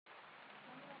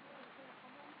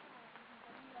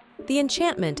The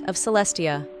Enchantment of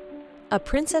Celestia, a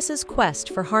princess's quest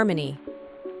for harmony.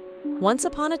 Once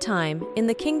upon a time, in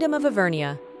the kingdom of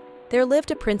Evernia, there lived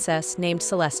a princess named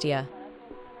Celestia.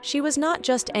 She was not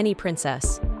just any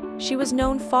princess. She was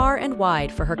known far and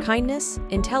wide for her kindness,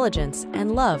 intelligence,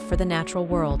 and love for the natural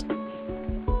world.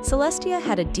 Celestia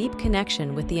had a deep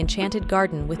connection with the enchanted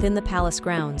garden within the palace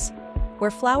grounds,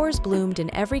 where flowers bloomed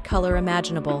in every color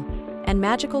imaginable and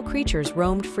magical creatures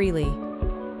roamed freely.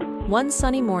 One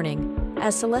sunny morning,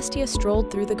 as Celestia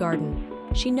strolled through the garden,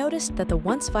 she noticed that the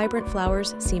once vibrant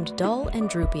flowers seemed dull and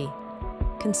droopy.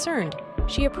 Concerned,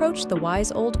 she approached the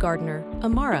wise old gardener,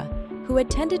 Aurora, who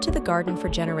had tended to the garden for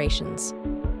generations.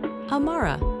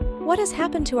 "Aurora, what has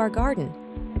happened to our garden?"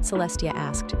 Celestia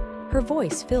asked, her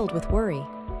voice filled with worry.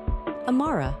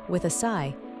 Aurora, with a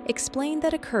sigh, explained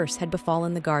that a curse had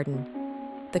befallen the garden.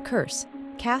 The curse,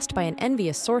 cast by an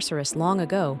envious sorceress long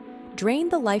ago,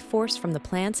 drained the life force from the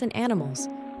plants and animals,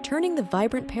 turning the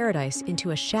vibrant paradise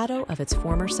into a shadow of its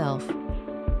former self.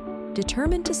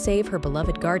 Determined to save her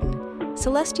beloved garden,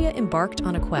 Celestia embarked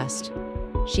on a quest.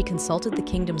 She consulted the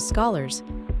kingdom's scholars,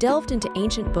 delved into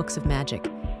ancient books of magic,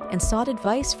 and sought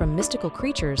advice from mystical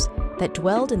creatures that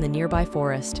dwelled in the nearby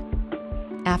forest.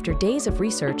 After days of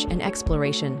research and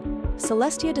exploration,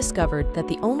 Celestia discovered that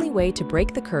the only way to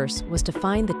break the curse was to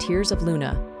find the Tears of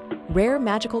Luna, rare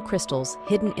magical crystals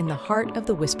hidden in the heart of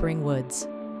the Whispering Woods.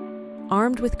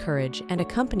 Armed with courage and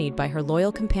accompanied by her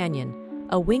loyal companion,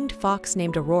 a winged fox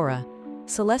named Aurora,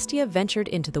 Celestia ventured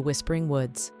into the Whispering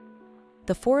Woods.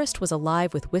 The forest was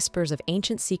alive with whispers of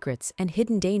ancient secrets and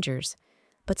hidden dangers,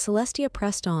 but Celestia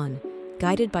pressed on,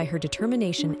 guided by her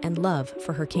determination and love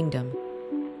for her kingdom.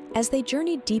 As they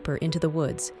journeyed deeper into the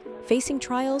woods, facing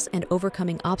trials and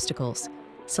overcoming obstacles,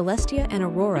 Celestia and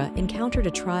Aurora encountered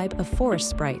a tribe of forest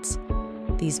sprites.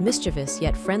 These mischievous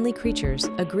yet friendly creatures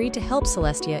agreed to help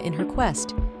Celestia in her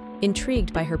quest,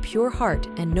 intrigued by her pure heart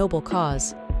and noble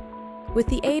cause. With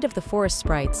the aid of the forest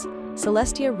sprites,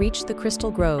 Celestia reached the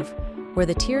Crystal Grove, where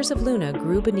the Tears of Luna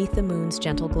grew beneath the moon's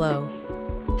gentle glow.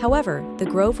 However, the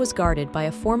grove was guarded by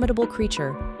a formidable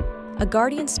creature, a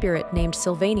guardian spirit named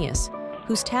Sylvanius,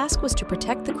 whose task was to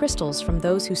protect the crystals from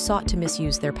those who sought to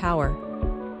misuse their power.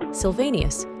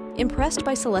 Sylvanius, impressed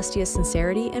by Celestia's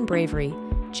sincerity and bravery,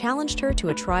 challenged her to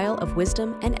a trial of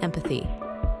wisdom and empathy.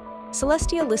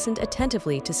 Celestia listened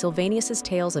attentively to Sylvanius's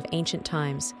tales of ancient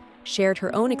times, shared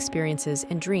her own experiences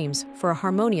and dreams for a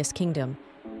harmonious kingdom,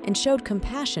 and showed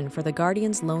compassion for the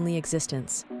Guardian's lonely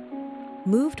existence.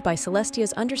 Moved by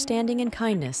Celestia's understanding and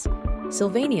kindness,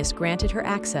 Sylvanius granted her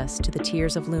access to the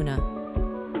Tears of Luna.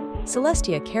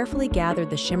 Celestia carefully gathered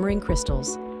the shimmering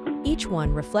crystals, each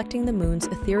one reflecting the moon's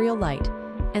ethereal light,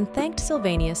 and thanked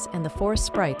Sylvanius and the forest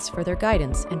sprites for their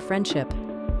guidance and friendship.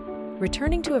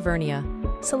 Returning to Evernia,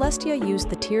 Celestia used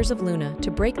the Tears of Luna to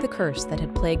break the curse that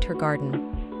had plagued her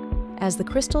garden. As the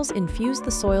crystals infused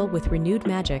the soil with renewed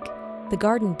magic, the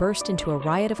garden burst into a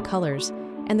riot of colors,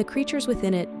 and the creatures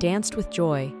within it danced with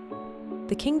joy.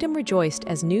 The kingdom rejoiced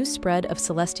as news spread of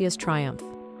Celestia's triumph.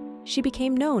 She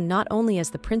became known not only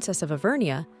as the Princess of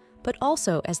Evernia, but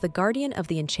also as the Guardian of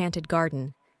the Enchanted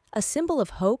Garden, a symbol of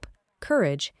hope,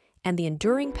 courage, and the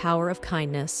enduring power of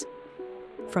kindness.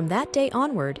 From that day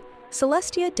onward,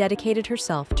 Celestia dedicated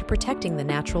herself to protecting the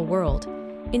natural world,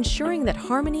 ensuring that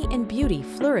harmony and beauty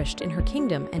flourished in her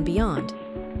kingdom and beyond.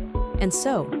 And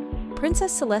so,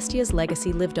 Princess Celestia's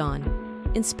legacy lived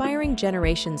on, inspiring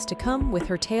generations to come with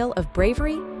her tale of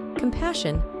bravery,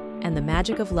 compassion, and the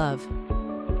magic of love.